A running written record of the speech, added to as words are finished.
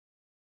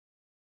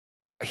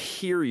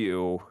hear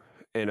you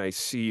and I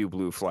see you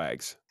blue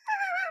flags.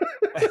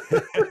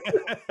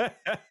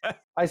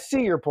 I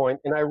see your point,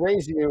 and I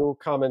raise you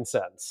common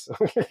sense.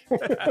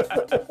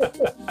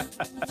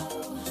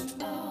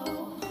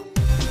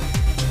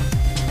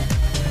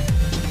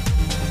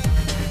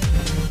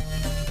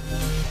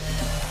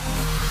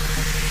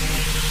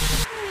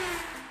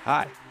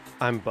 Hi,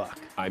 I'm Buck,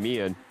 I'm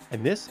Ian.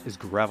 and this is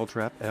Gravel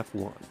Trap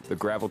F1. The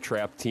Gravel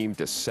Trap team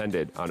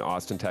descended on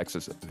Austin,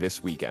 Texas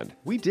this weekend.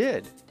 We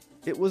did.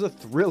 It was a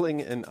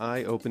thrilling and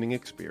eye-opening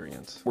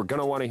experience. We're going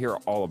to want to hear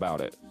all about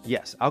it.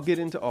 Yes, I'll get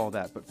into all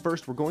that, but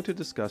first we're going to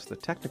discuss the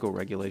technical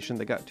regulation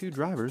that got 2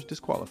 drivers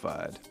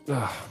disqualified.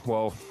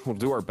 Well, we'll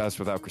do our best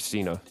without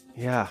Christina.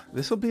 Yeah,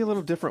 this will be a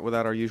little different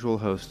without our usual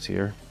hosts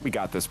here. We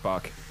got this,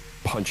 Buck.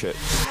 Punch it.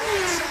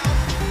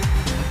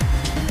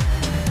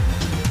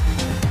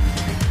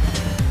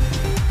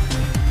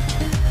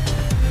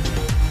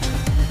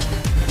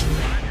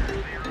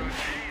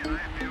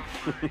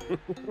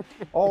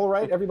 All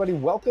right, everybody,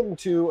 welcome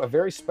to a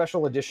very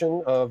special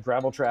edition of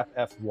Gravel Trap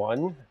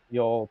F1.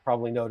 You'll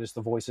probably notice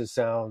the voices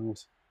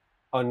sound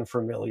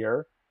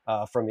unfamiliar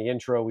from the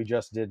intro we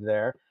just did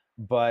there,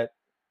 but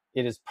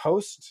it is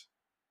post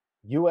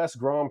U.S.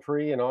 Grand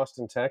Prix in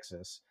Austin,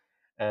 Texas,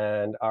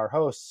 and our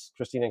hosts,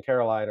 Christina and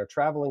Caroline, are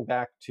traveling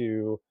back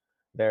to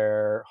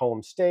their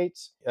home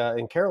states.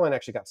 And Caroline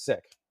actually got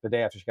sick the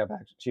day after she got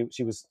back.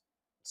 She was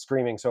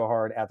screaming so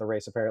hard at the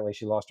race, apparently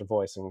she lost her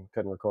voice and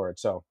couldn't record.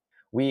 So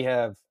we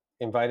have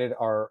invited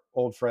our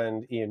old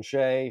friend Ian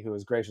Shea, who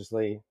has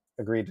graciously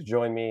agreed to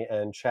join me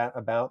and chat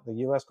about the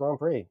U.S. Grand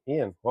Prix.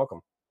 Ian,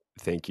 welcome.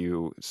 Thank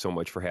you so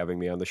much for having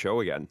me on the show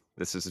again.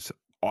 This is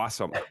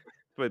awesome.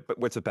 But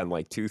what's it been,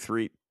 like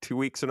 2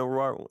 weeks in a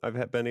row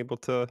I've been able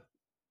to?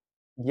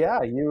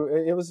 Yeah,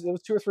 it was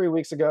 2 or 3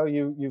 weeks ago.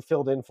 You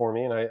filled in for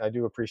me, and I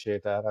do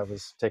appreciate that. I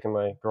was taking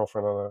my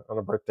girlfriend on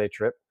a birthday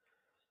trip.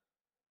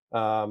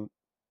 So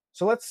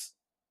let's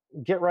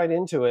get right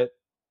into it.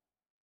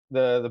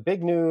 The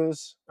big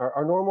news,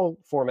 our normal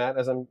format,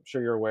 as I'm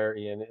sure you're aware,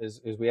 Ian, is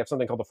we have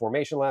something called the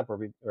Formation Lap,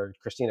 where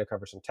Christina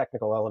covers some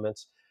technical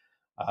elements.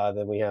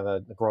 Then we have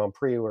a Grand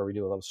Prix where we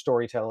do a little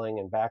storytelling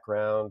and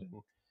background and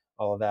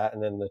all of that.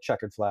 And then the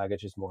checkered flag,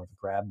 which is more of a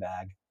grab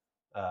bag,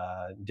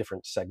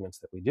 different segments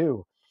that we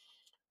do.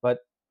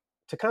 But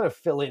to kind of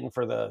fill in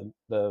for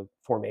the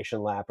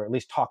Formation Lap, or at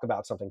least talk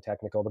about something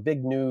technical, the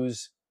big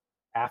news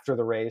after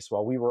the race,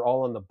 while we were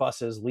all on the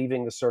buses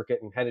leaving the circuit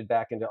and headed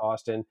back into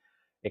Austin,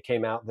 it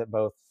came out that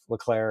both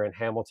Leclerc and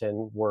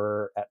Hamilton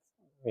were at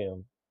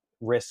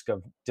risk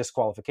of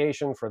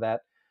disqualification for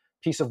that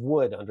piece of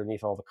wood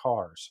underneath all the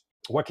cars.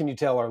 What can you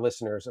tell our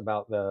listeners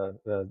about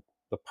the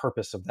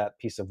purpose of that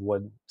piece of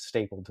wood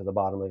stapled to the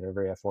bottom of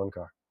every F1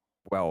 car?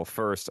 Well,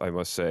 first, I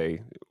must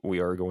say we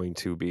are going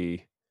to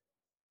be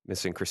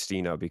missing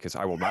Christina because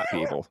I will not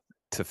be able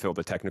to fill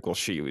the technical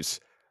shoes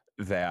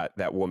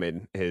that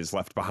woman is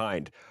left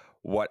behind.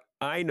 What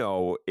I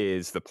know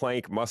is the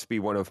plank must be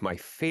one of my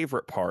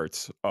favorite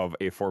parts of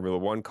a Formula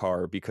One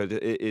car because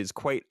it is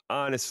quite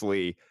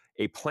honestly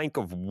a plank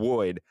of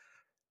wood.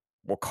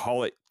 We'll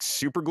call it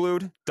super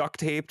glued, duct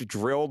taped,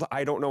 drilled.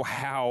 I don't know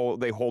how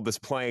they hold this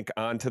plank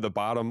onto the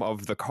bottom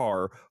of the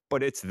car,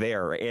 but it's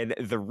there. And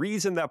the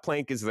reason that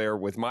plank is there,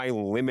 with my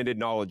limited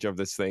knowledge of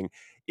this thing,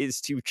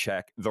 is to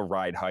check the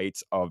ride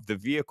heights of the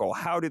vehicle.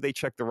 How do they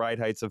check the ride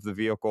heights of the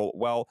vehicle?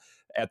 Well,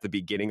 at the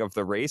beginning of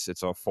the race,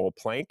 it's a full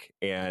plank.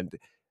 And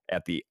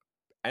at the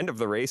end of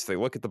the race, they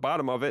look at the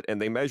bottom of it and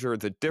they measure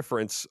the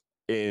difference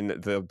in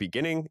the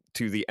beginning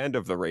to the end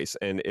of the race.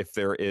 And if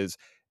there is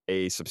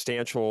a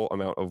substantial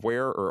amount of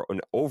wear or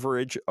an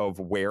overage of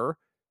wear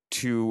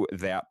to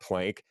that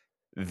plank,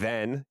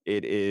 then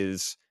it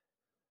is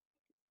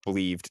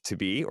believed to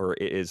be, or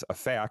it is a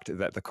fact,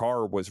 that the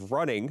car was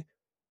running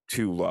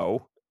too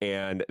low,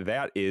 and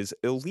that is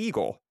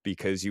illegal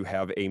because you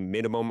have a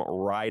minimum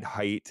ride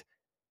height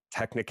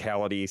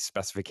technicality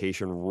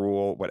specification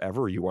rule,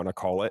 whatever you want to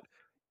call it,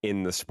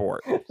 in the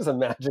sport. Just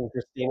imagine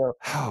Christina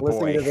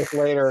listening to this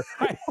later.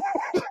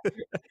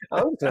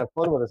 I'm just gonna have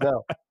fun with this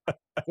now.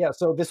 Yeah,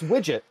 so this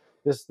widget,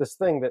 this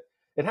thing that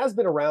it has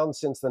been around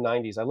since the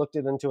 90s. I looked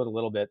into it a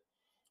little bit.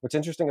 What's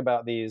interesting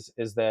about these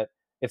is that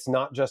it's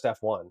not just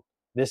F1.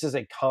 This is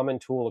a common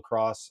tool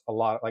across a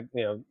lot,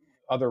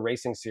 other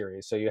racing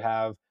series. So you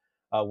have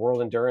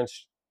World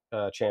Endurance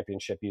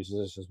Championship uses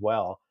this as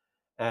well,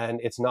 and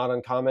it's not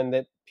uncommon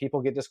that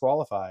people get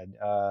disqualified.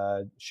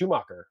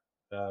 Schumacher,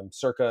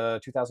 circa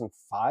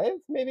 2005,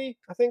 maybe,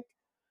 I think,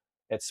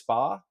 at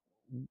Spa,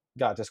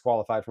 got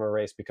disqualified from a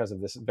race because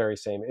of this very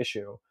same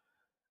issue.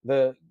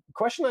 The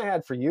question I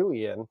had for you,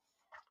 Ian,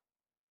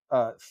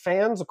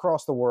 fans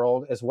across the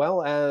world, as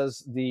well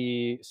as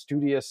the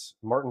studious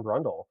Martin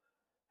Brundle,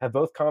 have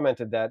both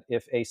commented that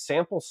if a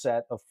sample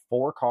set of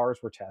 4 cars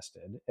were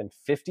tested and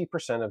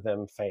 50% of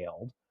them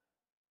failed,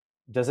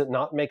 does it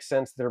not make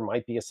sense there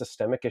might be a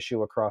systemic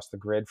issue across the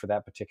grid for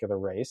that particular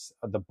race,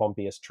 the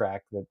bumpiest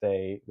track that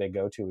they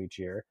go to each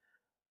year?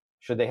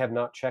 Should they have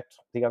not checked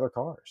the other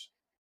cars?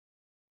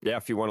 Yeah,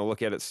 if you want to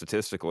look at it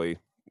statistically,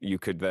 you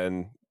could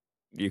then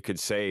you could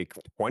say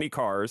 20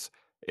 cars.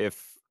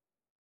 If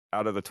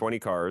out of the 20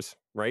 cars,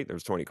 right?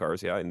 There's 20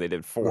 cars, yeah, and they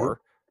did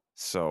 4.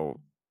 So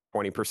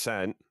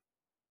 20%,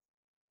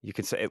 you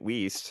could say at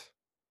least.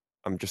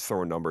 I'm just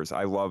throwing numbers.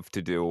 I love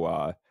to do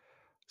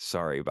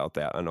sorry about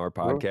that on our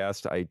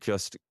podcast. I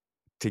just,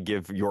 to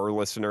give your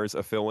listeners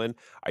a fill in,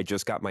 I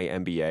just got my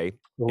MBA.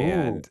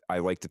 And I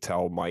like to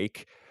tell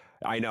Mike,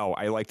 I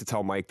like to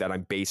tell Mike that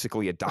I'm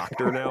basically a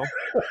doctor now.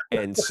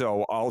 And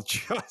so I'll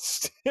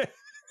just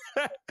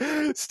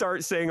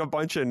start saying a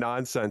bunch of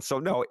nonsense. So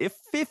no, if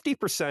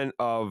 50%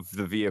 of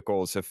the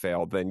vehicles have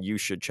failed, then you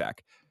should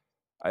check.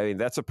 I mean,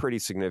 that's a pretty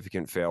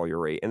significant failure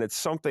rate. And it's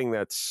something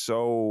that's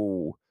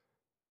so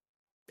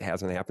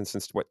hasn't happened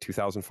since what,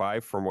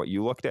 2005 from what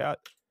you looked at?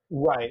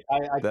 Right.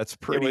 That's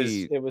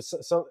pretty. It was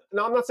so.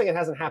 No, I'm not saying it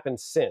hasn't happened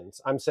since.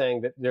 I'm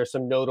saying that there's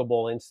some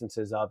notable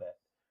instances of it.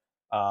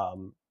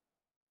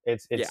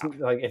 It's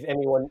like if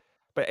anyone.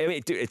 But I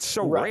mean, dude, it's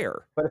so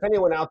rare. But if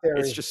anyone out there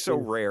it's just so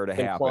rare to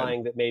happen.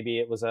 Implying that maybe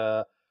it was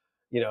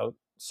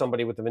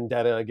somebody with a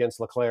vendetta against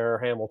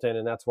Leclerc or Hamilton,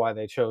 and that's why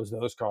they chose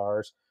those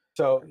cars.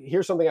 So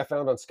here's something I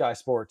found on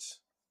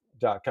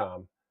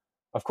SkySports.com.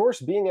 Of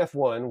course, being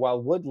F1, while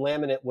wood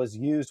laminate was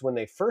used when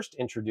they first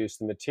introduced,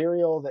 the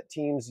material that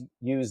teams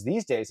use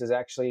these days is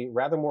actually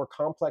rather more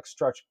complex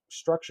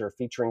structure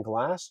featuring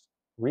glass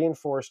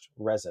reinforced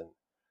resin.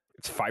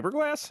 It's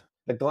fiberglass?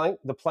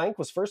 The plank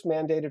was first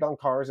mandated on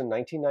cars in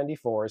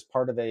 1994 as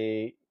part of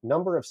a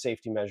number of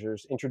safety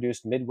measures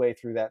introduced midway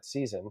through that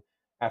season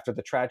after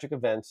the tragic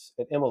events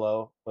at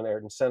Imola when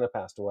Ayrton Senna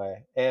passed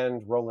away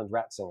and Roland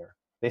Ratzinger.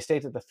 They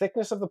state that the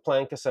thickness of the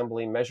plank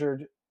assembly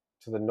measured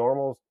to the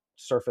normal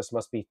surface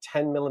must be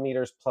 10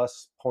 millimeters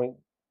plus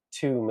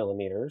 0.2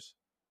 millimeters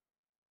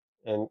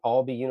and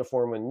all be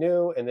uniform when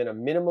new, and then a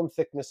minimum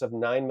thickness of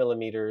 9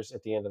 millimeters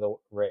at the end of the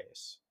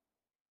race.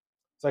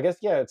 So I guess,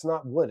 yeah, it's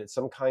not wood. It's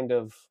some kind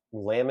of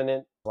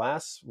laminate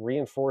glass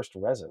reinforced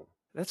resin.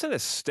 That's an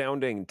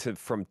astounding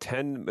from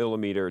 10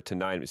 millimeter to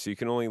 9. So you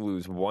can only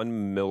lose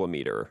 1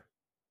 millimeter.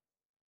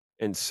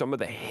 And some of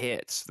the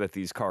hits that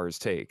these cars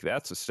take,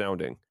 that's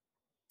astounding.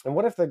 And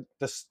what if the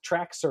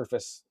track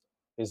surface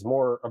is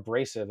more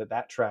abrasive at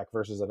that track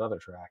versus another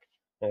track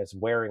and it's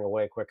wearing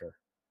away quicker?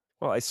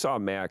 Well, I saw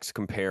Max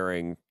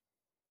comparing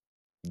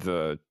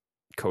the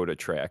COTA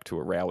track to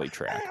a rally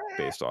track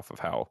based off of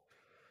how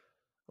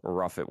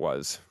rough it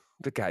was.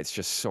 The guy's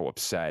just so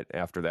upset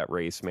after that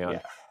race, man.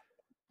 Yeah.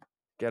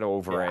 Get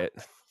over it.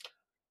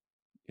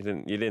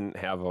 You didn't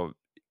have a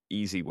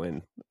easy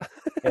win.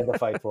 He had to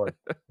fight for it.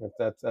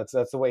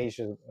 That's the way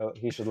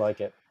he should like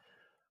it.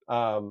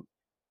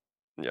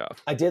 Yeah.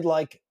 I did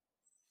like.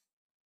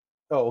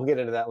 Oh, we'll get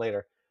into that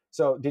later.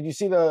 So, did you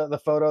see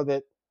the photo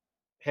that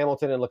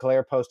Hamilton and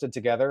Leclerc posted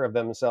together of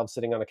themselves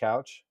sitting on a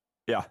couch?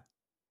 Yeah.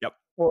 Yep.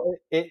 Well,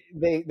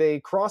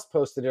 they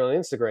cross-posted it on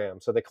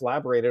Instagram, so they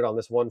collaborated on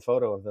this one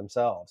photo of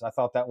themselves. I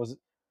thought that was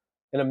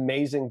an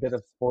amazing bit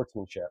of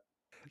sportsmanship.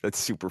 That's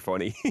super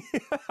funny.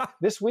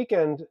 This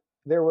weekend,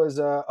 there was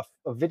a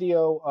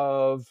video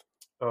of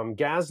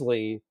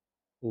Gasly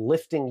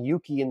lifting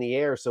Yuki in the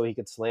air so he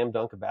could slam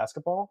dunk a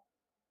basketball.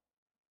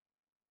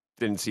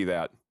 Didn't see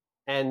that.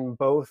 And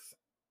both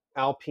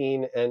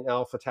Alpine and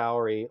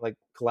AlphaTauri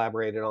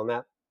collaborated on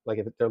that.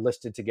 If they're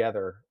listed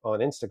together on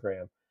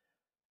Instagram.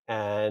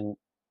 And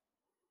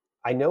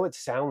I know it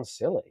sounds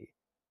silly,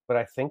 but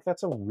I think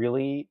that's a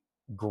really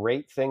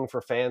great thing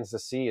for fans to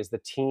see, is the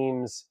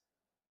teams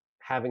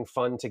having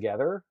fun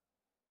together.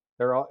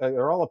 They're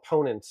all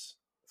opponents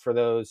for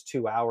those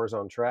 2 hours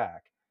on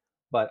track,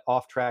 but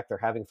off track they're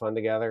having fun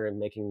together and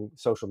making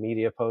social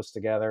media posts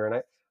together.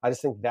 And I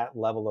just think that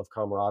level of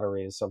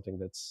camaraderie is something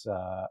that's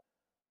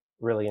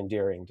really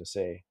endearing to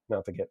see.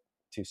 Not to get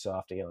too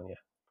softy on you.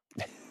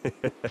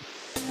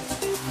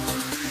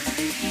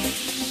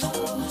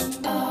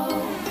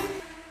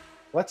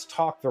 Let's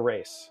talk the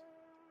race.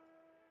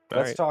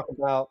 Let's talk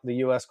about the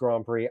U.S.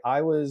 Grand Prix.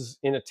 I was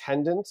in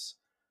attendance,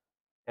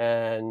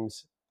 and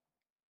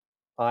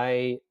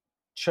I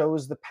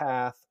chose the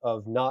path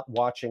of not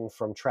watching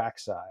from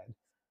trackside.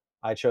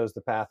 I chose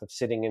the path of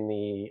sitting in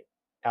the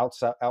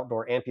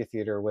outdoor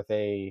amphitheater with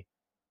a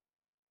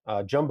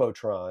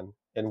jumbotron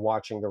and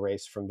watching the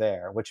race from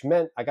there, which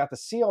meant I got to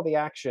see all the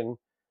action,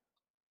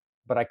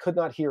 but I could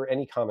not hear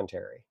any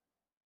commentary.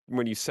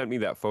 When you sent me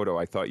that photo,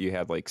 I thought you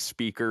had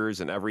speakers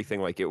and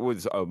everything. It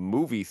was a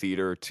movie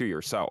theater to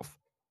yourself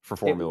for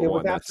Formula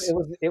One.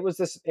 It was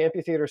this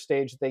amphitheater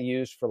stage that they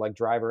used for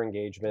driver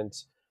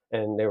engagements,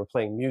 and they were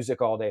playing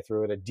music all day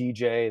through it. A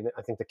DJ, and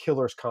I think the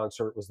Killers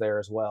concert was there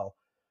as well.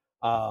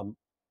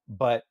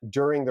 But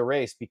during the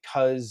race,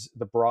 because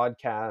the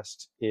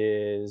broadcast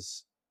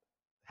has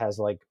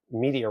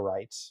media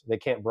rights, they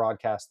can't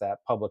broadcast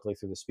that publicly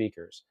through the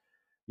speakers.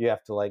 You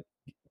have to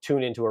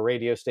tune into a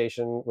radio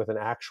station with an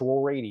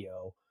actual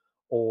radio,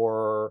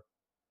 or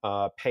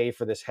pay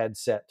for this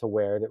headset to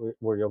wear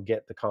where you'll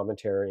get the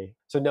commentary.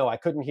 So no, I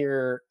couldn't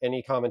hear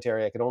any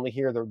commentary. I could only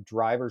hear the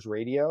driver's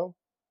radio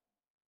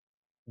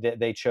that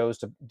they chose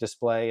to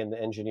display and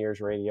the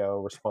engineer's radio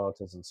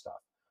responses and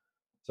stuff.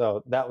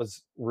 So that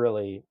was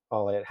really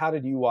all it. How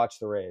did you watch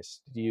the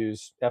race? Did you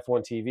use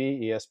F1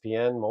 TV,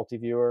 ESPN,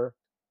 multi-viewer?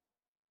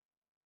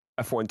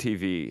 F1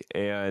 TV,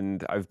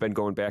 and I've been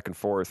going back and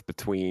forth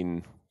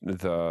between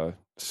the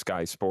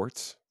Sky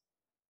Sports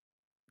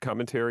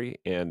commentary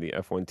and the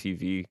F1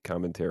 TV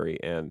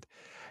commentary, and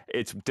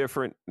it's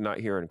different not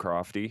hearing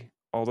Crofty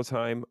all the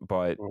time,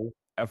 but Mm-hmm.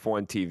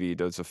 F1 TV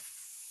does a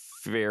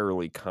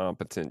fairly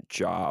competent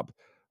job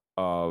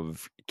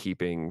of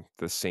keeping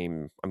the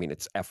same. I mean,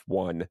 it's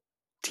F1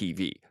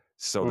 TV.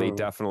 So they Mm-hmm.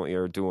 definitely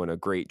are doing a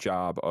great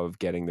job of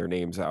getting their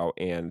names out.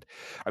 And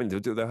I mean,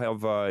 they'll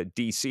have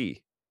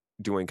DC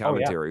doing Oh yeah.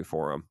 commentary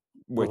for them,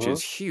 which Mm-hmm.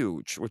 is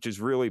huge, which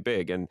is really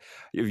big. And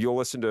if you'll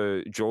listen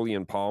to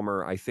Julian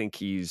Palmer, I think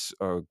he's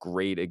a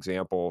great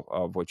example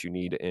of what you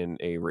need in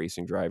a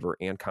racing driver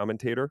and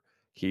commentator.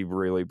 He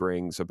really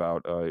brings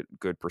about a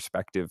good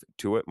perspective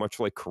to it, much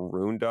like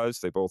Karun does.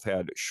 They both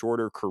had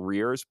shorter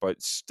careers,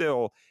 but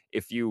still,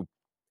 if you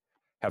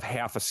have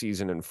half a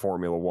season in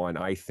Formula One,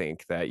 I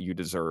think that you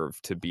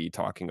deserve to be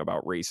talking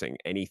about racing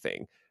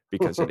anything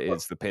because it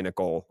is the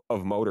pinnacle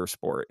of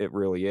motorsport. It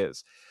really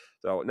is.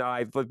 So, no,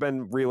 I've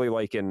been really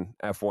liking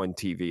F1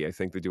 TV. I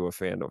think they do a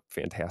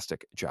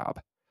fantastic job.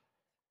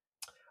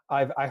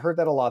 I heard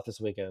that a lot this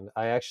weekend.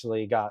 I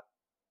actually got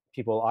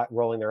people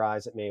rolling their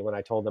eyes at me when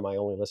I told them I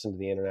only listened to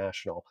the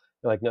international.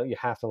 They're like, no, you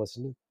have to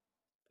listen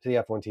to the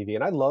F1 TV.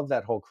 And I love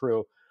that whole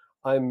crew.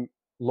 I'm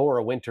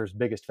Laura Winter's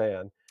biggest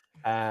fan.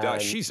 And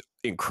She's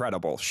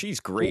incredible. She's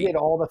she great. did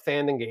all the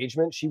fan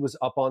engagement. She was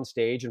up on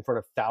stage in front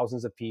of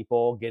thousands of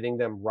people, getting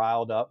them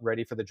riled up,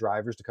 ready for the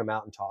drivers to come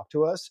out and talk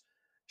to us.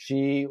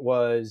 She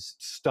was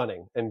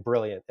stunning and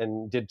brilliant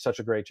and did such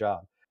a great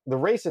job. The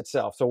race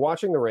itself. So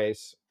watching the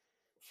race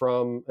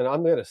and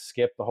I'm going to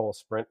skip the whole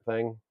sprint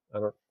thing. I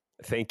don't.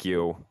 Thank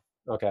you.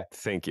 Okay.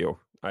 Thank you.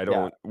 I Yeah.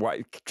 don't.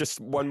 Why?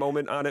 Just one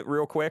moment on it,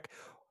 real quick.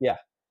 Yeah.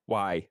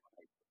 Why?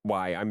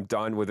 Why? I'm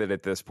done with it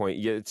at this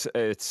point.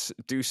 It's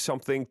do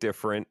something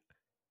different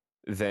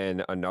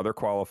than another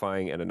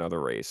qualifying and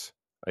another race.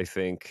 I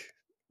think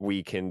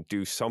we can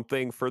do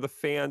something for the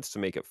fans to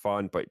make it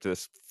fun, but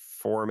this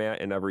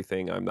format and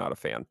everything, I'm not a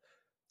fan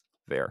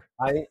there.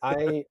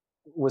 I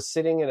was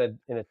sitting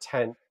in a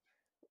tent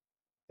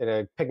at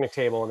a picnic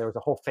table, and there was a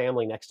whole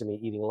family next to me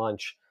eating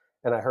lunch.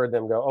 And I heard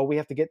them go, "Oh, we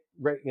have to get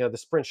ready. You know, the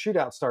sprint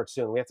shootout starts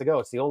soon. We have to go.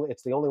 It's the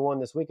only one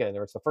this weekend,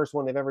 or it's the first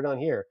one they've ever done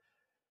here."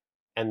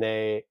 And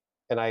they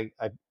and I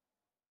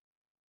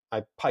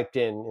piped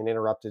in and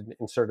interrupted,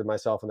 inserted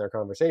myself in their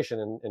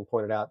conversation, and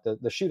pointed out the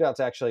shootout's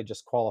actually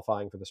just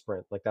qualifying for the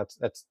sprint. Like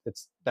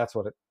that's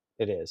what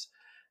it is.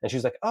 And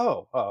she's like,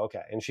 oh,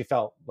 okay. And she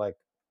felt like,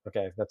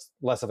 okay, that's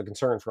less of a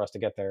concern for us to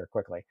get there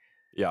quickly.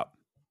 Yeah.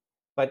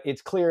 But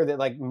it's clear that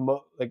like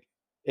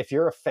if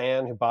you're a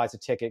fan who buys a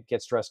ticket,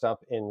 gets dressed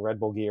up in Red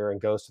Bull gear, and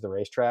goes to the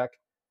racetrack,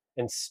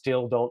 and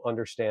still don't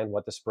understand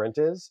what the sprint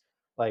is,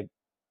 like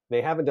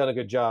they haven't done a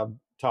good job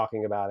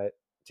talking about it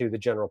to the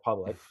general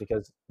public,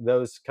 because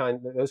those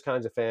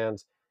kinds of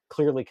fans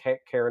clearly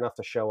care enough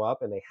to show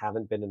up, and they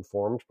haven't been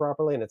informed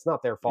properly, and it's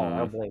not their fault. I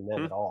don't blame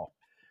them at all.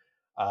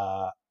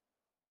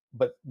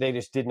 But they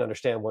just didn't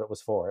understand what it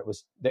was for.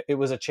 It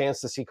was a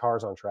chance to see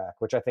cars on track,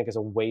 which I think is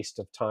a waste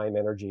of time,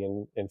 energy,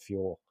 and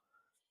fuel.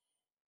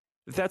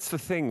 That's the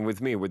thing with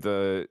me with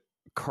the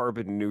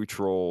carbon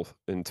neutral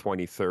in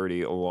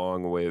 2030,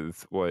 along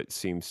with what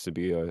seems to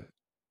be a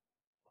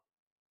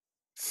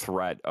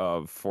threat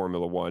of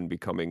Formula One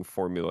becoming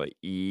Formula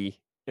E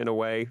in a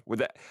way, with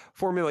that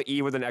Formula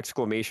E with an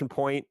exclamation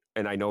point.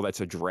 And I know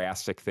that's a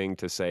drastic thing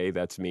to say.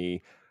 That's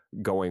me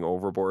going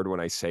overboard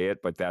when I say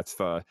it, but that's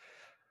the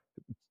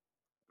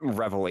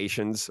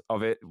revelations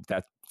of it.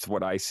 That's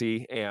what I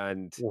see.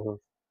 And Mm-hmm.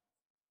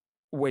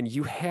 when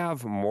you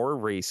have more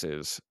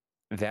races,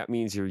 that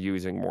means you're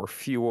using more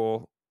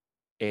fuel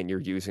and you're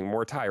using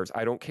more tires.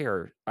 I don't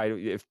care.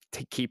 If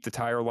to keep the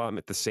tire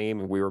allotment the same,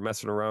 and we were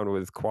messing around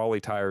with quali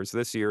tires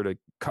this year to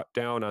cut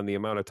down on the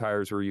amount of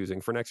tires we're using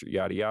for next year,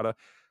 yada yada,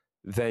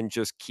 then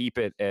just keep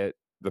it at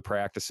the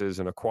practices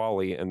and a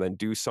quali and then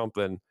do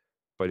something.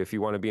 But if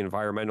you want to be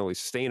environmentally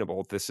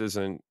sustainable, this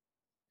isn't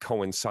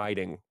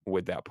coinciding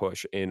with that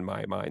push in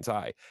my mind's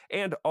eye.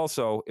 And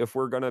also, if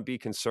we're going to be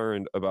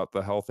concerned about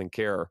the health and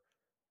care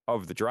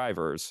of the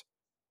drivers,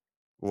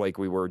 like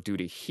we were due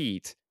to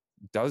heat,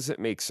 does it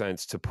make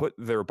sense to put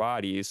their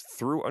bodies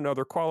through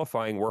another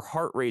qualifying where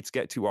heart rates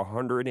get to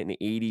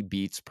 180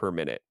 beats per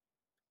minute?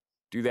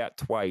 Do that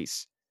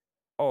twice.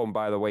 Oh, and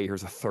by the way,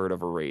 here's a third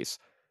of a race.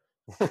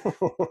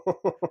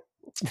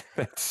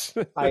 That's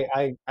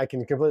I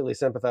can completely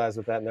sympathize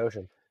with that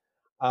notion.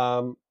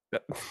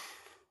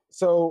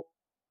 So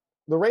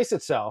the race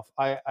itself,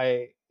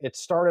 it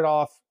started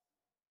off,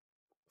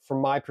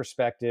 from my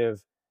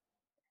perspective,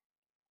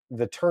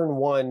 the turn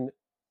one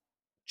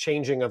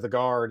changing of the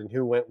guard and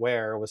who went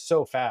where was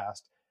so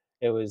fast.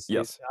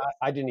 yes.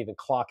 I didn't even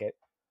clock it.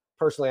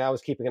 Personally, I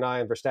was keeping an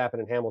eye on Verstappen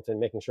and Hamilton,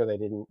 making sure they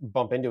didn't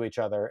bump into each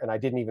other, and I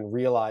didn't even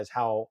realize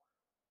that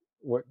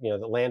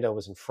Lando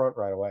was in front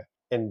right away.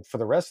 And for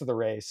the rest of the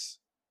race,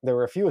 there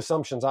were a few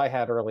assumptions I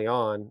had early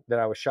on that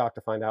I was shocked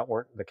to find out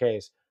weren't the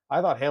case.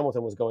 I thought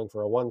Hamilton was going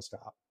for a one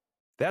stop.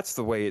 That's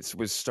the way it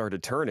was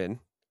started turning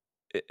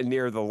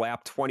near the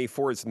lap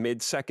 24's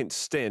mid-second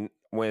stint.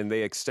 When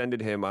they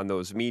extended him on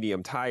those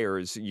medium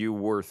tires, you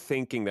were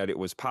thinking that it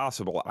was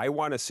possible. I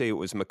want to say it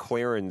was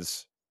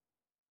McLaren's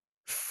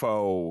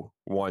faux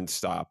one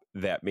stop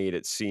that made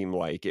it seem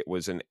like it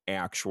was an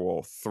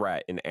actual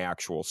threat, an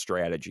actual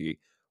strategy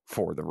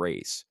for the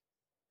race.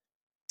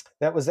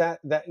 That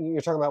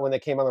you're talking about when they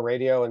came on the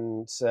radio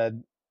and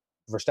said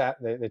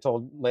Verstappen, they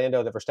told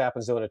Lando that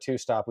Verstappen's doing a two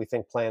stop. We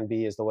think plan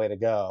B is the way to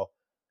go.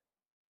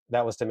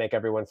 That was to make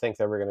everyone think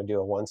they were going to do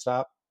a one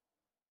stop.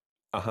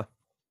 Uh-huh.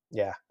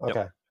 Yeah.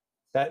 Okay. Yep.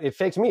 That it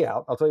faked me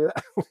out. I'll tell you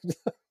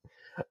that.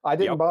 I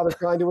didn't bother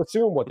trying to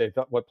assume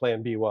what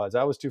plan B was.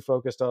 I was too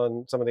focused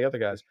on some of the other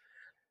guys.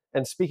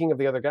 And speaking of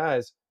the other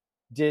guys,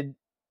 did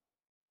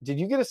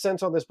you get a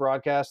sense on this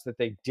broadcast that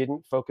they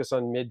didn't focus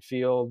on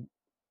midfield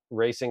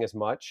racing as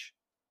much?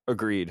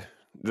 Agreed.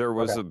 There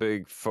was a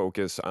big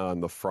focus on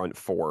the front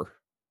four.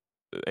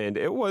 And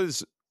it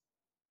was,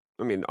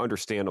 I mean,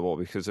 understandable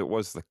because it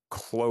was the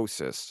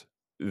closest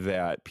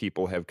that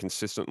people have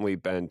consistently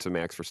been to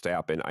Max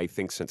Verstappen, I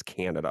think, since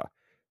Canada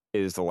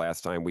is the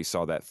last time we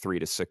saw that 3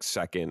 to 6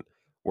 second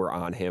we're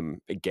on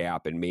him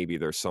gap, and maybe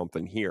there's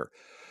something here.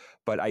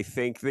 But I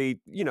think they,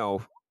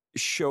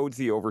 showed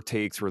the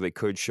overtakes where they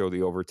could show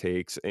the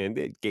overtakes, and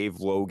it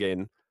gave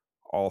Logan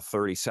all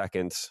 30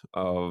 seconds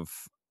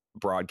of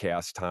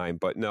broadcast time.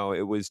 But no,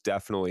 it was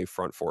definitely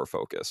front four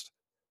focused.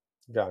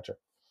 Gotcha.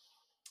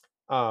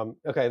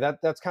 Okay,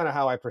 that's kind of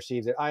how I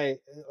perceived it.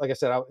 Like I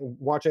said,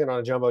 watching it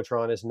on a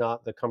Jumbotron is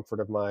not the comfort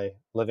of my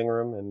living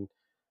room, and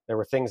there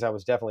were things I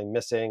was definitely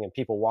missing and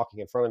people walking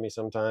in front of me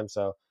sometimes.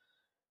 So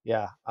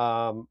yeah.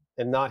 And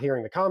not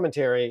hearing the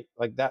commentary,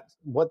 like that,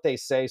 what they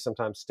say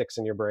sometimes sticks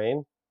in your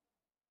brain,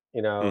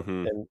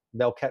 and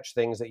they'll catch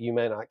things that you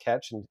may not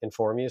catch and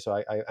inform you.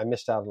 So I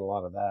missed out on a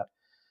lot of that.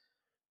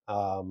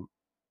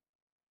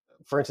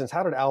 For instance,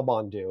 how did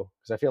Albon do?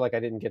 Because I feel like I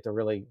didn't get to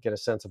really get a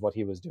sense of what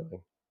he was doing.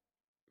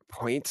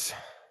 Points.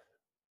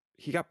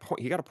 He got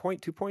a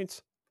point, 2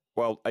 points.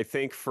 Well, I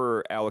think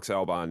for Alex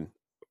Albon,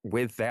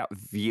 with that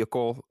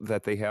vehicle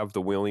that they have,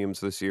 the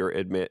Williams this year,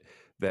 admit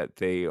that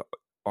they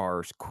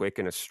are quick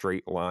in a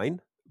straight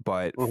line,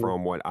 but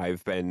from what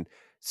I've been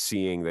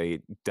seeing, they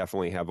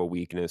definitely have a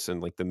weakness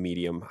in like the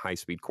medium high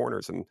speed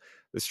corners, and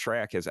this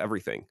track has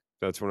everything.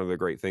 That's one of the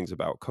great things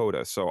about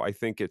COTA. So I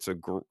think it's a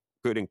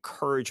good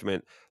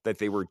encouragement that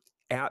they were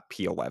at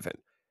P11,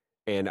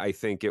 and I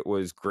think it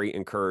was great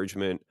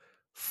encouragement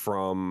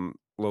from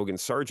Logan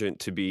Sargent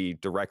to be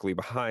directly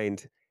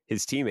behind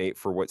his teammate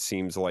for what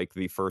seems like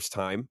the first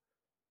time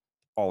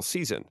all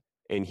season.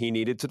 And he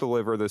needed to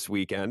deliver this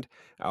weekend,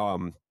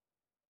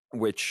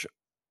 which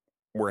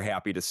we're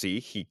happy to see.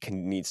 He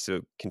needs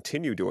to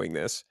continue doing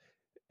this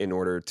in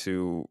order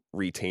to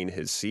retain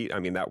his seat. I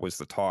mean, that was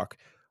the talk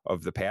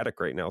of the paddock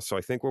right now. So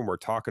I think when we're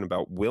talking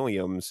about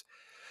Williams,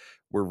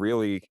 we're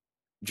really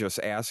just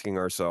asking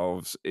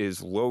ourselves,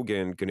 is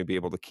Logan going to be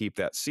able to keep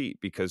that seat?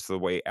 Because the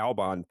way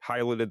Albon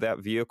piloted that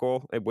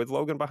vehicle, and with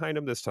Logan behind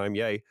him this time,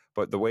 yay,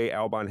 but the way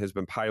Albon has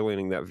been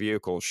piloting that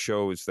vehicle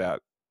shows that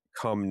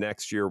come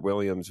next year,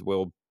 Williams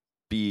will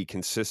be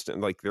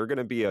consistent. Like they're going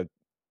to be a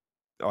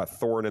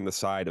thorn in the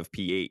side of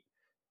P8,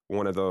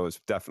 one of those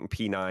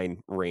definitely P9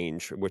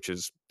 range, which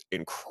is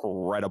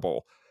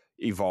incredible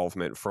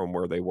evolvement from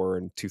where they were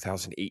in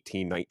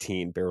 2018,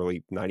 19,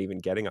 barely not even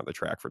getting on the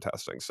track for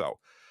testing. So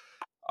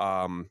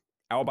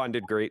Albon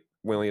did great.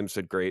 Williams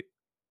did great.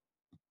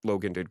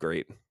 Logan did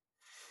great.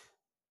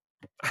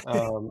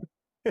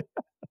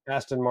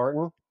 Aston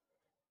Martin.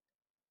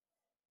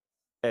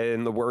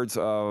 In the words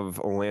of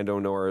Lando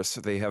Norris,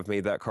 they have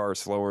made that car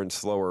slower and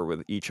slower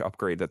with each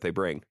upgrade that they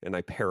bring. And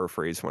I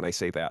paraphrase when I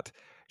say that.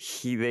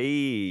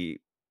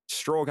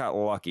 Stroll got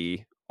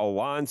lucky.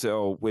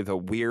 Alonso with a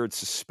weird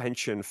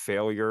suspension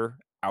failure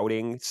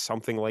outing,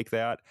 something like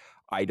that.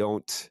 I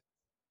don't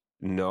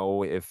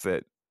know if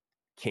it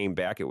came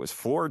back. It was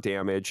floor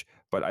damage,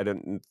 but I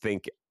didn't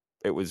think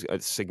it was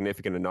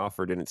significant enough,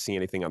 or didn't see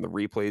anything on the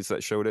replays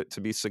that showed it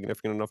to be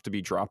significant enough to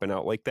be dropping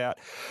out like that.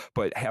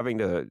 But having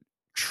to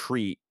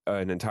treat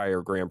an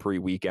entire Grand Prix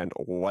weekend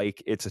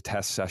like it's a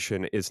test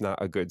session is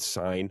not a good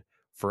sign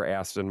for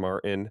Aston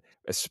Martin,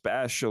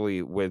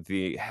 especially with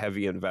the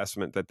heavy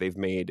investment that they've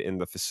made in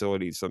the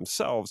facilities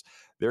themselves.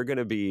 They're going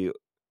to be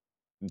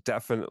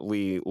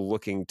definitely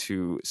looking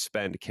to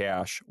spend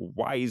cash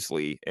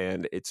wisely,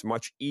 and it's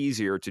much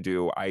easier to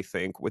do, I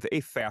think, with a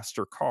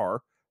faster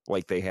car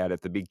like they had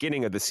at the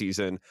beginning of the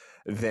season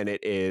than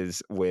it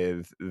is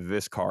with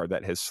this car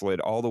that has slid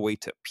all the way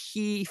to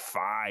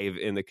P5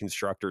 in the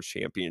Constructors'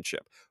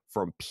 Championship,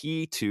 from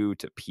P2 to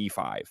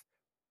P5.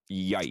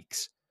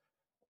 Yikes.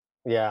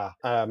 Yeah.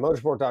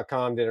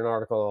 Motorsport.com did an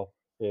article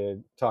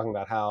talking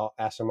about how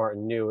Aston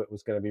Martin knew it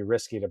was going to be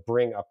risky to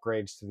bring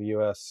upgrades to the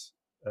U.S.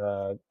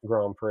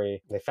 Grand Prix.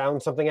 They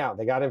found something out.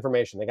 They got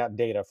information. They got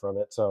data from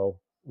it. So,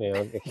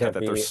 it can't that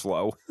they're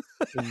slow.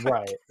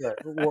 Right.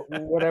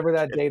 Whatever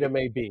that data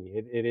may be,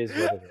 it is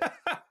what it is.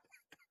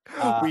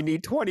 We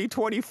need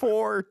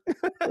 2024.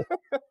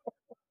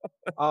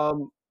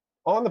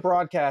 On the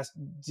broadcast,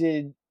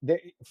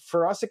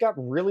 for us, it got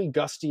really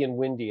gusty and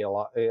windy a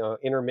lot,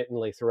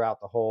 intermittently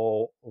throughout the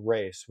whole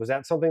race. Was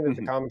that something that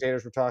the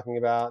commentators were talking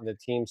about and the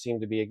team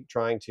seemed to be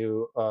trying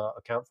to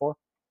account for?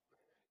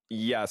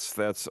 Yes,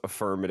 that's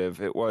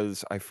affirmative. It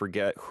was, I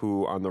forget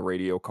who on the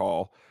radio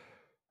call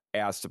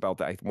asked about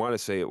that. I want to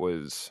say it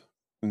was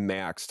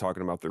Max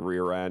talking about the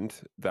rear end.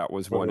 That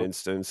was one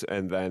instance.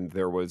 And then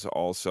there was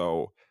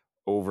also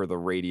over the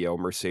radio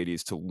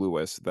Mercedes to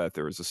Lewis that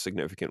there was a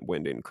significant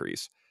wind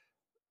increase.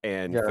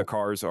 And the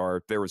cars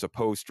there was a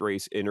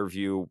post-race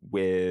interview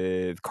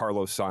with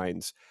Carlos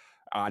Sainz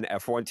on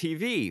F1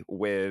 TV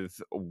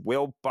with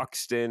Will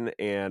Buxton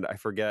and I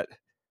forget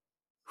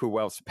who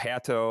else,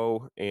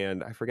 Pato,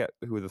 and I forget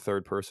who the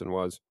third person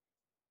was.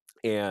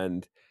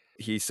 And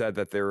he said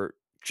that they're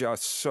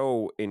just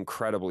so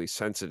incredibly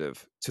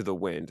sensitive to the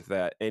wind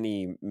that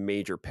any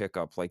major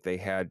pickup like they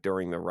had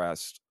during the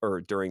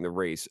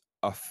race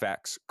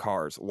affects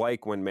cars.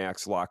 Like when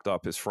Max locked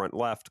up his front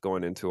left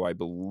going into, I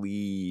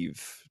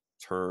believe,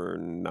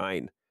 turn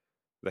 9,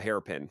 the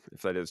hairpin,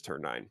 if that is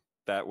turn 9.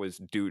 That was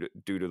due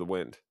to the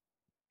wind.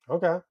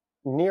 Okay.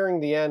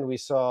 Nearing the end, we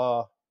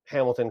saw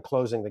Hamilton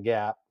closing the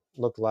gap.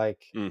 Looked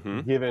like,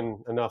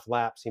 given enough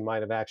laps, he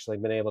might have actually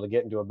been able to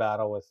get into a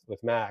battle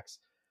with Max.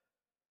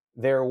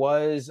 There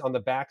was, on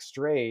the back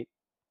straight,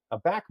 a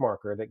back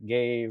marker that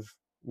gave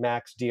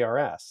Max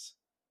DRS,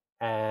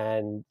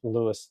 and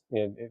Lewis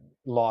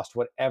lost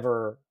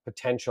whatever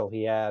potential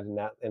he had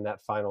in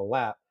that final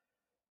lap.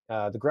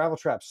 The Gravel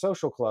Trap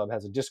Social Club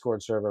has a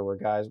Discord server where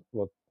guys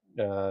will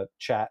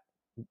chat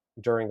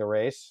during the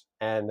race,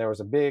 and there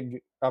was a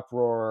big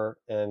uproar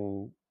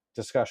and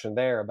discussion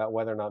there about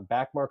whether or not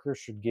back markers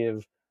should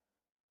give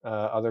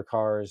other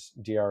cars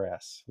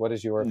DRS. What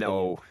is your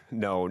opinion?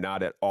 No,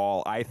 not at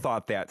all. I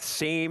thought that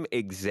same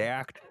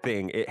exact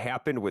thing. It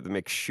happened with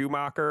Mick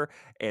Schumacher,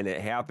 and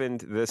it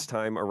happened this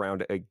time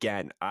around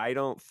again. I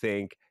don't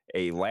think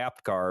a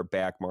lapped car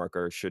back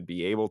marker should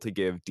be able to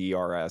give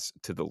DRS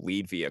to the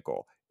lead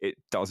vehicle. It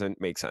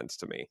doesn't make sense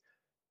to me.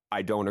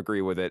 I don't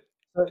agree with it.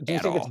 Do you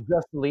think it's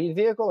just lead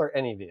vehicle or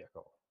any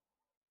vehicle?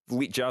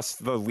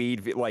 Just the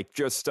lead, like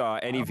just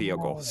any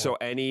vehicle. So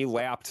any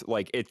lapped,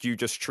 like you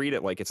just treat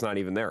it like it's not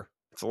even there.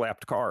 It's a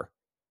lapped car.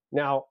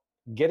 Now,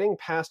 getting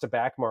past a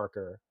back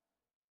marker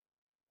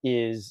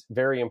is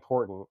very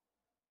important.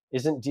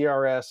 Isn't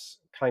DRS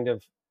kind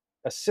of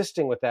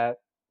assisting with that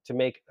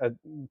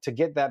to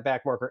get that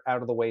back marker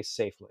out of the way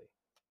safely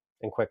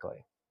and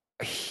quickly?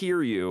 I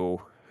hear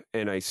you,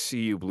 and I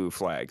see you, blue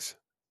flags.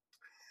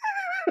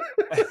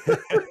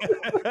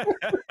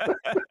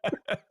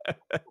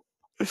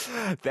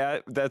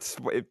 That's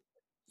it,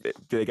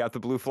 they got the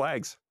blue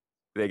flags.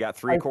 They got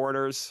 3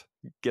 corners.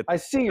 I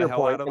see your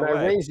point, and I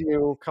raise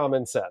you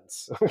common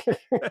sense.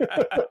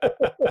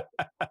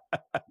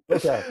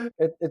 Okay,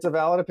 it's a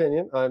valid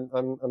opinion.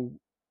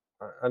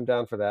 I'm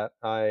down for that.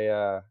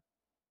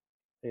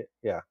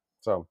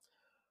 So,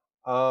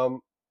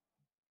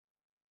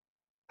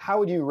 how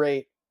would you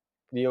rate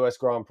the U.S.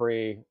 Grand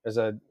Prix as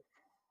a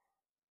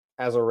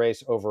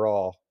race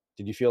overall?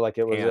 Did you feel like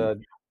it was a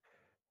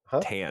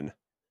 10?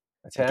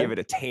 A 10? Give it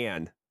a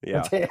 10.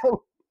 Yeah. A 10?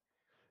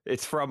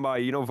 It's from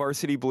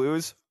Varsity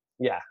Blues.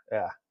 Yeah.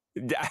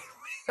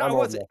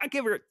 I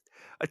give her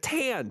a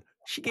 10.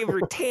 She gave her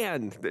a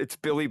 10. It's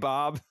Billy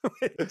Bob.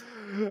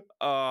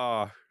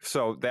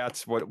 So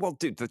that's what. Well,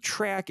 dude, the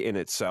track in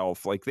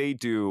itself, like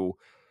the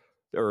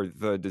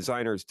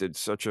designers did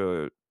such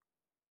a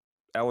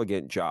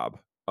elegant job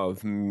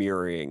of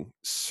mirroring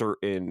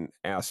certain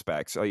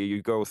aspects.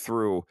 You go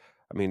through.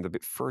 I mean, the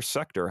first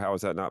sector. How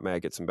is that not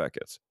Maggots and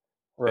Beckett's?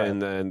 Right.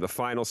 And then the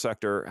final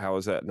sector. How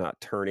is that not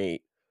Turn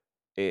 8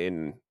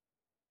 in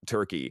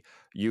Turkey?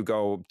 You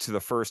go to the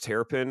first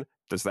hairpin.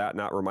 Does that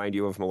not remind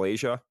you of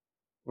Malaysia?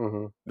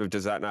 Mm-hmm.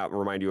 Does that not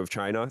remind you of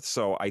China?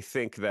 So I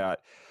think that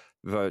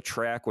the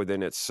track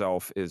within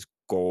itself is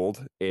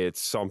gold.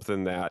 It's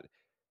something that,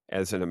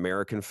 as an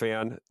American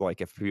fan, like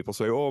if people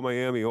say, "Oh,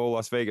 Miami, oh,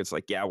 Las Vegas,"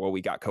 like, yeah, well,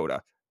 we got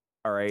COTA.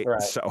 All right.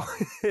 So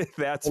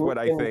that's what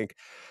I think.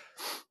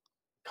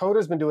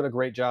 COTA's been doing a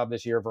great job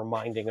this year of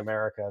reminding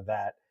America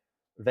that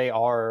they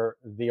are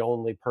the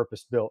only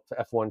purpose-built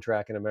F1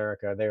 track in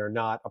America. They are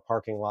not a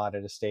parking lot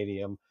at a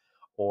stadium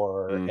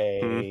or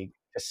a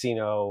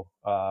casino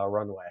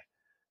runway.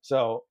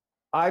 So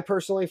I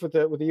personally, with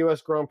the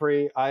U.S. Grand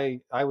Prix, I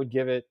would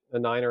give it a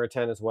 9 or a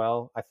 10 as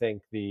well. I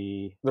think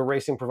the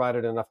racing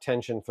provided enough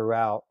tension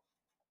throughout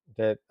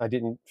that I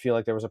didn't feel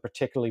like there was a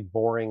particularly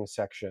boring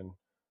section.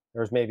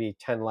 There was maybe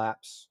 10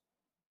 laps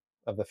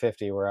of the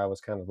 50 where I was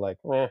kind of like,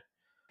 eh.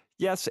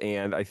 Yes,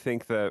 and I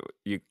think that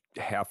you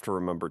have to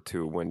remember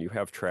too, when you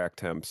have track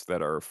temps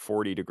that are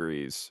 40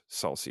 degrees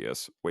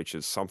Celsius, which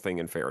is something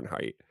in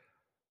Fahrenheit,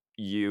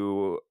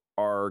 you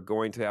are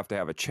going to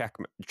have a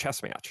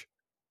chess match,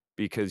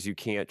 because you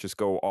can't just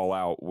go all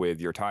out with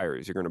your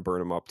tires. You're going to burn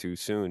them up too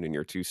soon, and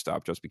your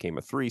 2-stop just became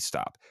a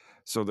 3-stop.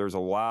 So there's a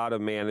lot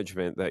of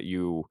management that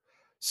you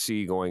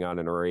see going on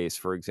in a race.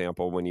 For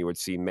example, when you would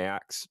see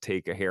Max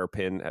take a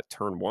hairpin at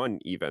turn 1,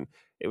 even,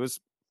 it was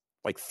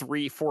like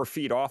 3-4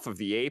 feet off of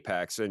the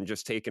apex and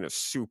just taking a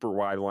super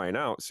wide line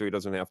out so he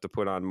doesn't have to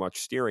put on much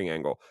steering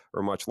angle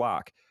or much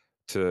lock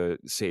to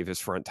save his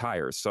front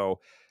tires. So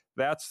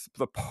that's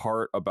the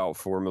part about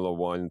Formula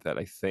One that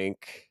I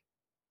think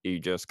you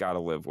just got to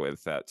live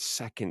with. That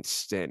second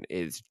stint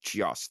is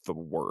just the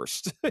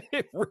worst.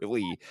 It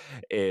really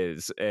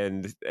is.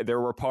 And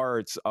there were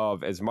parts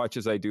of, as much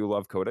as I do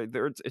love COTA,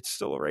 it's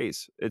still a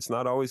race. It's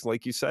not always,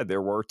 like you said,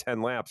 there were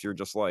 10 laps. You're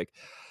just like,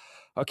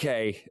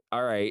 okay,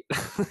 all right.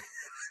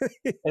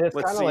 And it's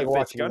Let's kind of see like if it's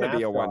watching going to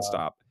be a NASCAR. one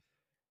stop.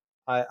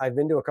 I've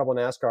been to a couple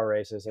NASCAR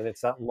races, and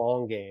it's that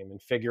long game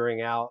and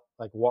figuring out,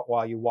 like, what,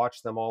 while you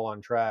watch them all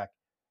on track,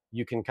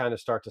 you can kind of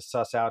start to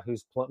suss out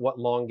what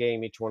long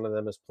game each one of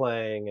them is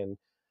playing, and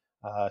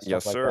stuff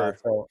Yes, like sir.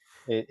 that. So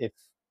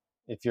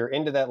if you're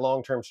into that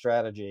long-term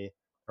strategy,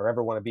 or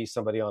ever want to be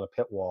somebody on a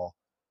pit wall,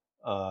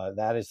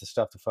 that is the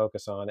stuff to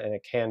focus on, and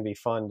it can be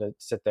fun to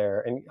sit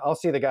there. And I'll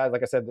see the guys,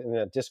 like I said, in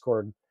the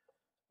Discord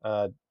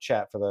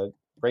chat for the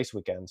race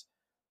weekends.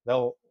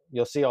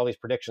 You'll see all these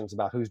predictions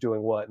about who's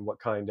doing what and what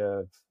kind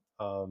of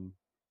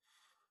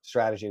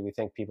strategy we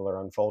think people are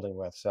unfolding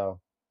with. So,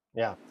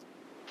 yeah.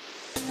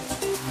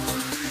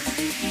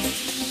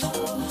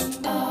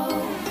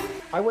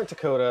 I went to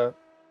COTA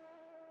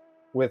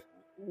with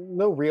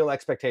no real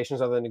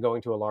expectations other than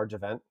going to a large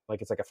event.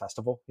 Like, it's like a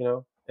festival,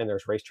 and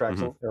there's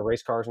racetracks or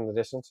race cars in the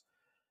distance.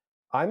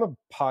 I'm a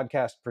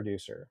podcast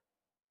producer.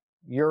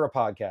 You're a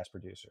podcast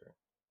producer.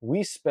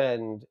 We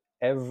spend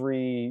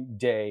every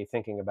day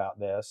thinking about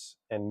this,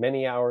 and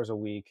many hours a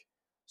week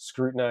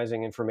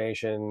scrutinizing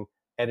information,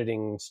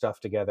 editing stuff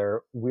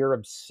together. We're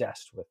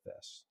obsessed with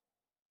this.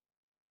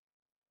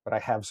 But I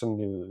have some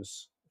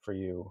news for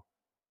you.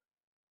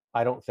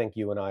 I don't think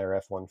you and I are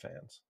F1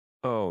 fans.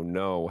 Oh,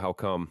 no. How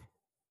come?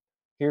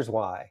 Here's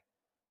why.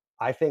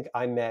 I think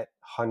I met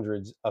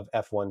hundreds of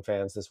F1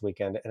 fans this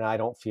weekend, and I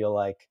don't feel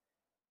like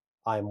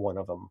I'm one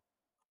of them.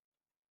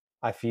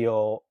 I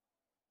feel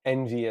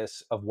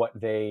envious of what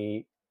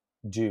they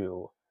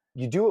do.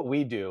 You do what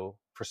we do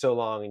for so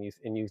long,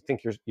 and you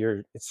think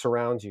it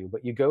surrounds you,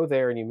 but you go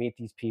there and you meet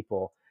these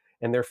people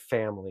and their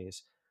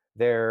families,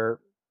 their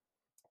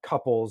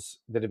couples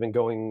that have been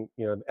going,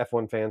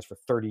 F1 fans for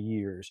 30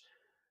 years.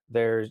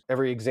 There's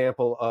every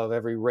example of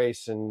every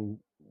race and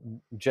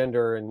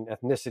gender and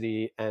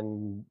ethnicity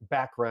and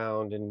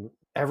background, and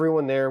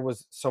everyone there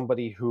was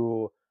somebody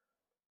who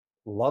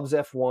loves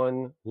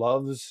F1,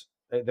 loves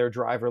their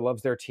driver,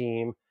 loves their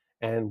team,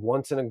 and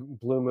once in a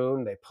blue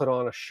moon, they put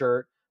on a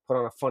shirt, put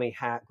on a funny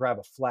hat, grab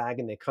a flag,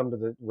 and they come to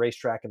the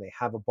racetrack and they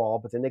have a ball,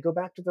 but then they go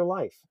back to their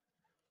life.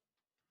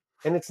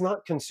 And it's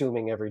not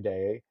consuming every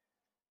day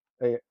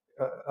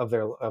of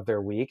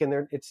their week,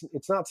 and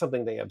it's not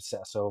something they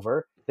obsess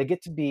over. They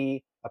get to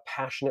be a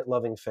passionate,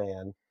 loving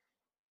fan,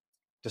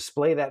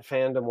 display that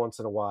fandom once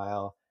in a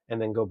while,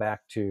 and then go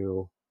back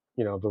to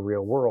the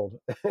real world,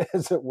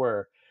 as it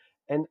were.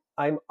 And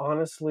I'm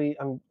honestly,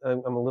 I'm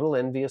a little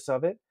envious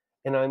of it,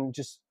 and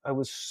I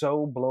was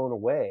so blown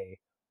away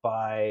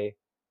by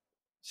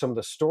some of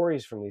the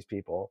stories from these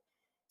people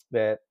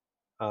that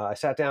I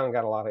sat down and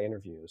got a lot of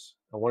interviews.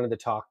 I wanted to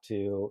talk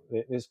to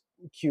this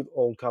cute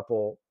old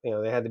couple.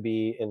 They had to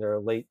be in their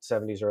late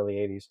 70s, early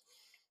 80s,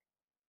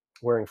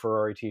 wearing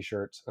Ferrari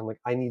t-shirts. I'm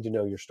like, I need to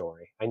know your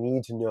story. I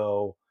need to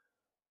know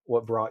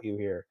what brought you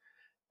here.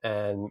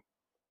 And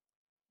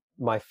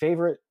my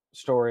favorite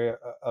story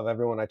of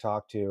everyone I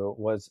talked to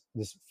was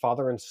this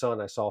father and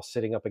son I saw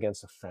sitting up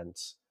against a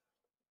fence,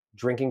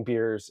 drinking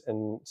beers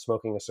and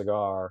smoking a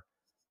cigar,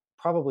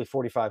 probably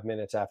 45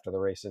 minutes after the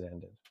race had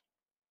ended.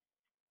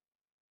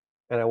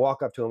 And I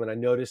walk up to him and I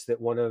notice that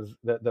one of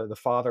the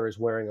father is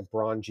wearing a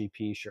Braun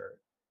GP shirt,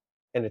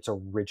 and it's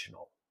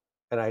original.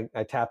 And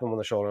I tap him on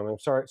the shoulder. I'm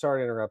like, sorry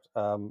to interrupt.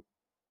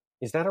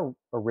 Is that a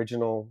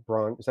original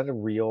Braun? Is that a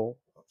real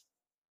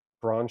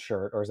Braun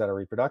shirt, or is that a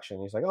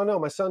reproduction? He's like, oh no,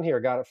 my son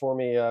here got it for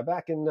me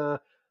back in I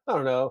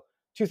don't know,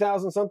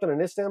 2000 something in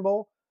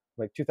Istanbul,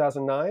 like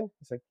 2009.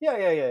 He's like,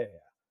 yeah.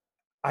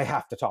 I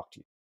have to talk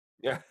to you.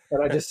 Yeah.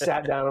 And I just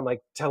sat down. I'm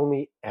like, tell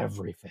me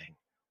everything.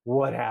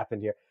 What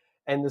happened here?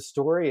 And the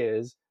story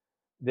is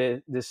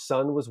that this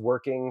son was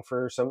working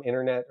for some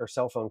internet or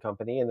cell phone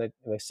company, and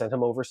they sent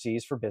him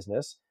overseas for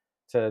business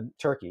to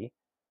Turkey,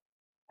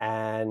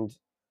 and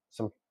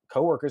some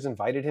coworkers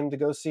invited him to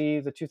go see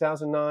the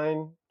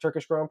 2009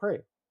 Turkish Grand Prix.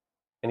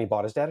 And he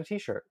bought his dad a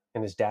t-shirt,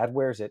 and his dad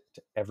wears it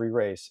to every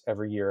race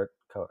every year at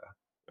COTA.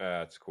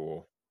 That's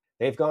cool.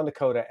 They've gone to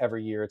COTA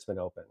every year it's been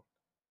open,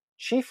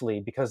 chiefly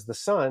because the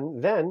son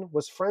then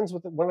was friends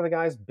with one of the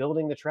guys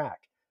building the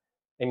track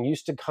and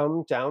used to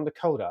come down to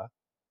COTA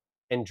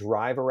and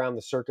drive around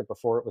the circuit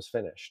before it was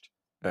finished.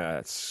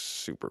 That's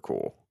super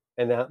cool.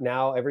 And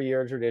now every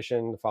year,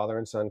 tradition, the father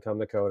and son come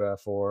to COTA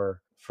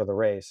for the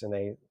race,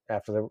 and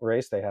after the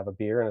race they have a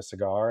beer and a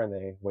cigar, and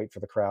they wait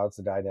for the crowds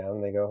to die down,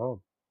 and they go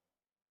home.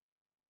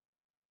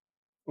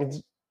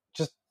 It's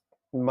just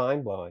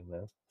mind-blowing,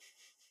 man.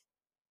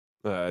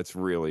 It's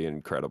really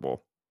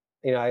incredible.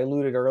 I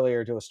alluded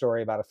earlier to a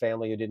story about a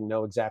family who didn't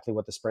know exactly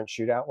what the sprint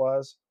shootout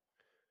was.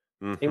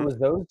 It was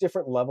those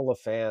different level of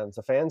fans,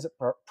 the fans that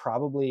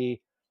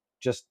probably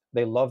just,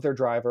 they love their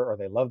driver or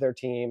they love their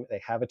team.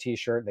 They have a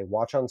t-shirt, they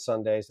watch on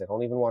Sundays, they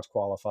don't even watch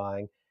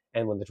qualifying.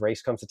 And when the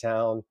race comes to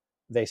town,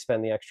 they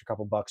spend the extra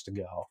couple bucks to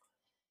go.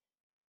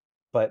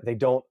 But they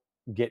don't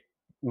get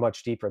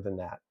much deeper than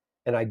that.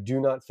 And I do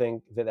not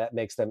think that that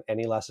makes them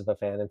any less of a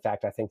fan. In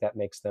fact, I think that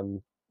makes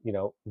them,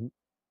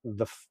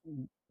 the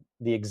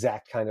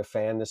exact kind of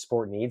fan the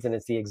sport needs. And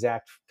it's the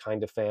exact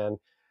kind of fan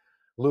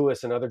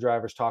Lewis and other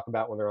drivers talk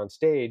about when they're on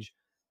stage,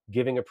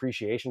 giving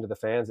appreciation to the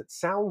fans. It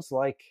sounds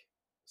like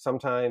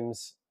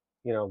sometimes,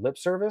 lip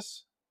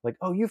service, like,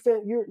 oh, you're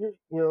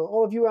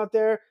all of you out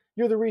there,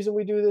 you're the reason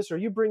we do this, or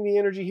you bring the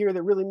energy here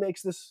that really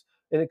makes this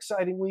an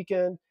exciting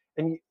weekend.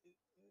 And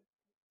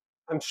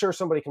I'm sure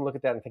somebody can look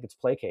at that and think it's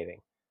placating,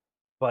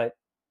 but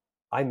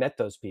I met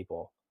those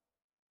people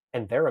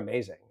and they're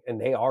amazing. And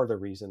they are the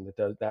reason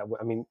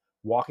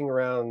walking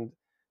around,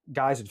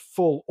 guys in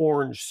full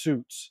orange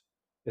suits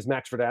is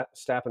Max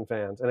Verstappen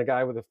fans, and a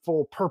guy with a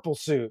full purple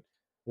suit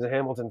is a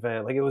Hamilton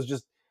fan. Like, it was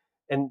just,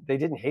 and they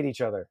didn't hate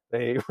each other.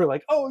 They were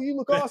like, "Oh, you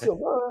look awesome,"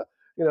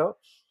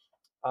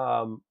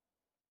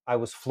 I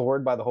was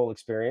floored by the whole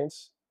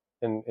experience,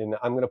 and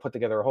I'm going to put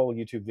together a whole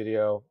YouTube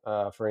video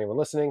for anyone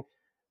listening.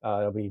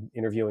 I'll be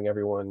interviewing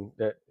everyone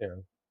that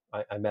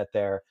I met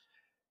there.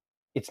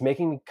 It's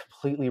making me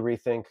completely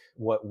rethink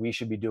what we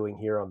should be doing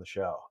here on the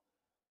show,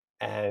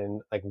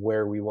 and like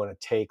where we want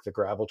to take the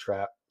Gravel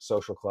Trap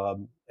Social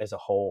Club as a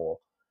whole,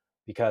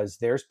 because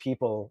there's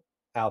people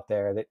out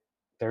there that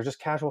they're just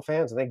casual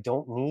fans and they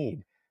don't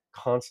need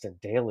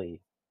constant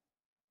daily,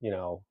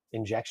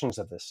 injections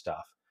of this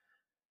stuff.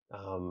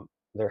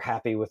 They're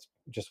happy with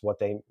just what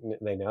they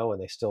know,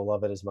 and they still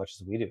love it as much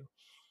as we do.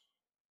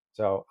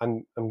 So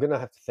I'm gonna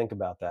have to think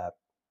about that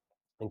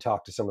and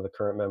talk to some of the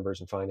current members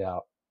and find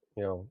out,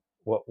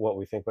 what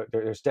we think. But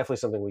there's definitely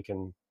something we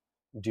can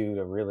do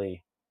to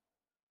really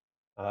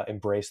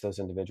embrace those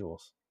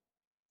individuals.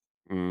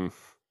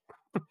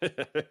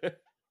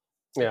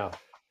 Yeah.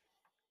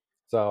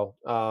 So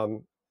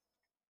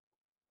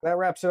that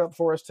wraps it up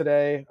for us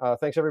today.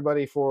 Thanks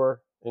everybody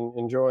for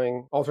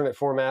enjoying alternate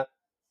format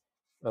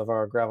of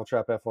our Gravel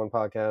Trap F1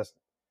 podcast.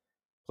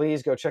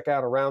 Please go check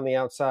out Around the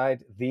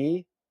Outside,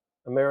 the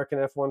American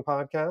F1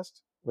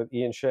 podcast with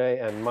Ian Shea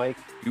and Mike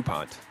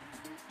DuPont.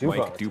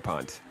 Mike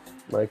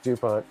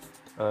DuPont,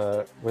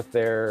 with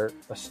their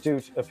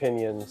astute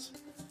opinions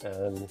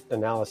and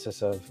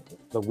analysis of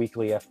the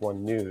weekly F1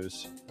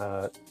 news.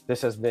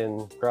 This has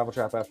been Gravel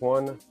Trap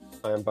F1.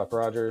 I am Buck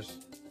Rogers.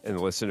 And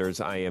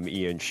listeners, I am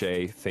Ian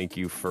Shea. Thank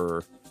you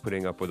for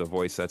putting up with a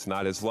voice that's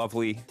not as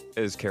lovely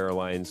as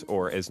Caroline's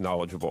or as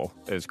knowledgeable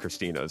as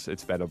Christina's.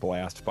 It's been a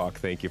blast, Buck.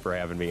 Thank you for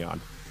having me on.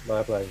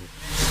 My pleasure.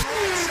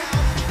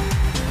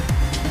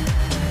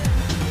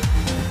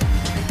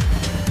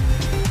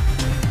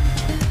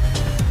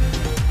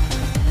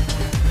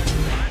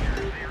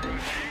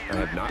 I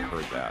have not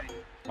heard that.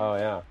 Oh,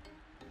 yeah.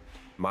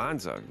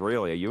 Monza,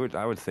 really?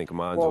 I would think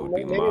Monza would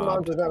be maybe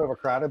Monza's not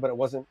overcrowded, but it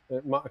wasn't.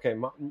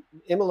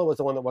 Imola was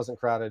the one that wasn't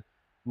crowded.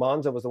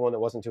 Monza was the one that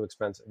wasn't too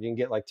expensive. You can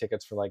get like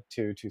tickets for like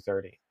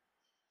 $230.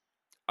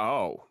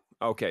 Oh,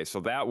 okay. So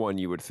that one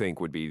you would think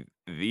would be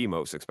the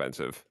most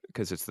expensive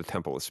because it's the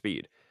Temple of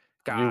Speed.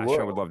 Gosh,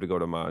 I would love to go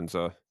to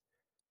Monza.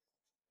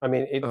 I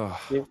mean,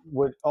 it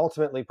would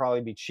ultimately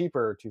probably be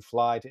cheaper to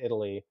fly to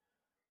Italy,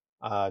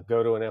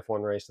 go to an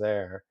F1 race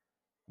there,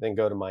 than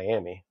go to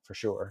Miami for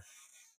sure.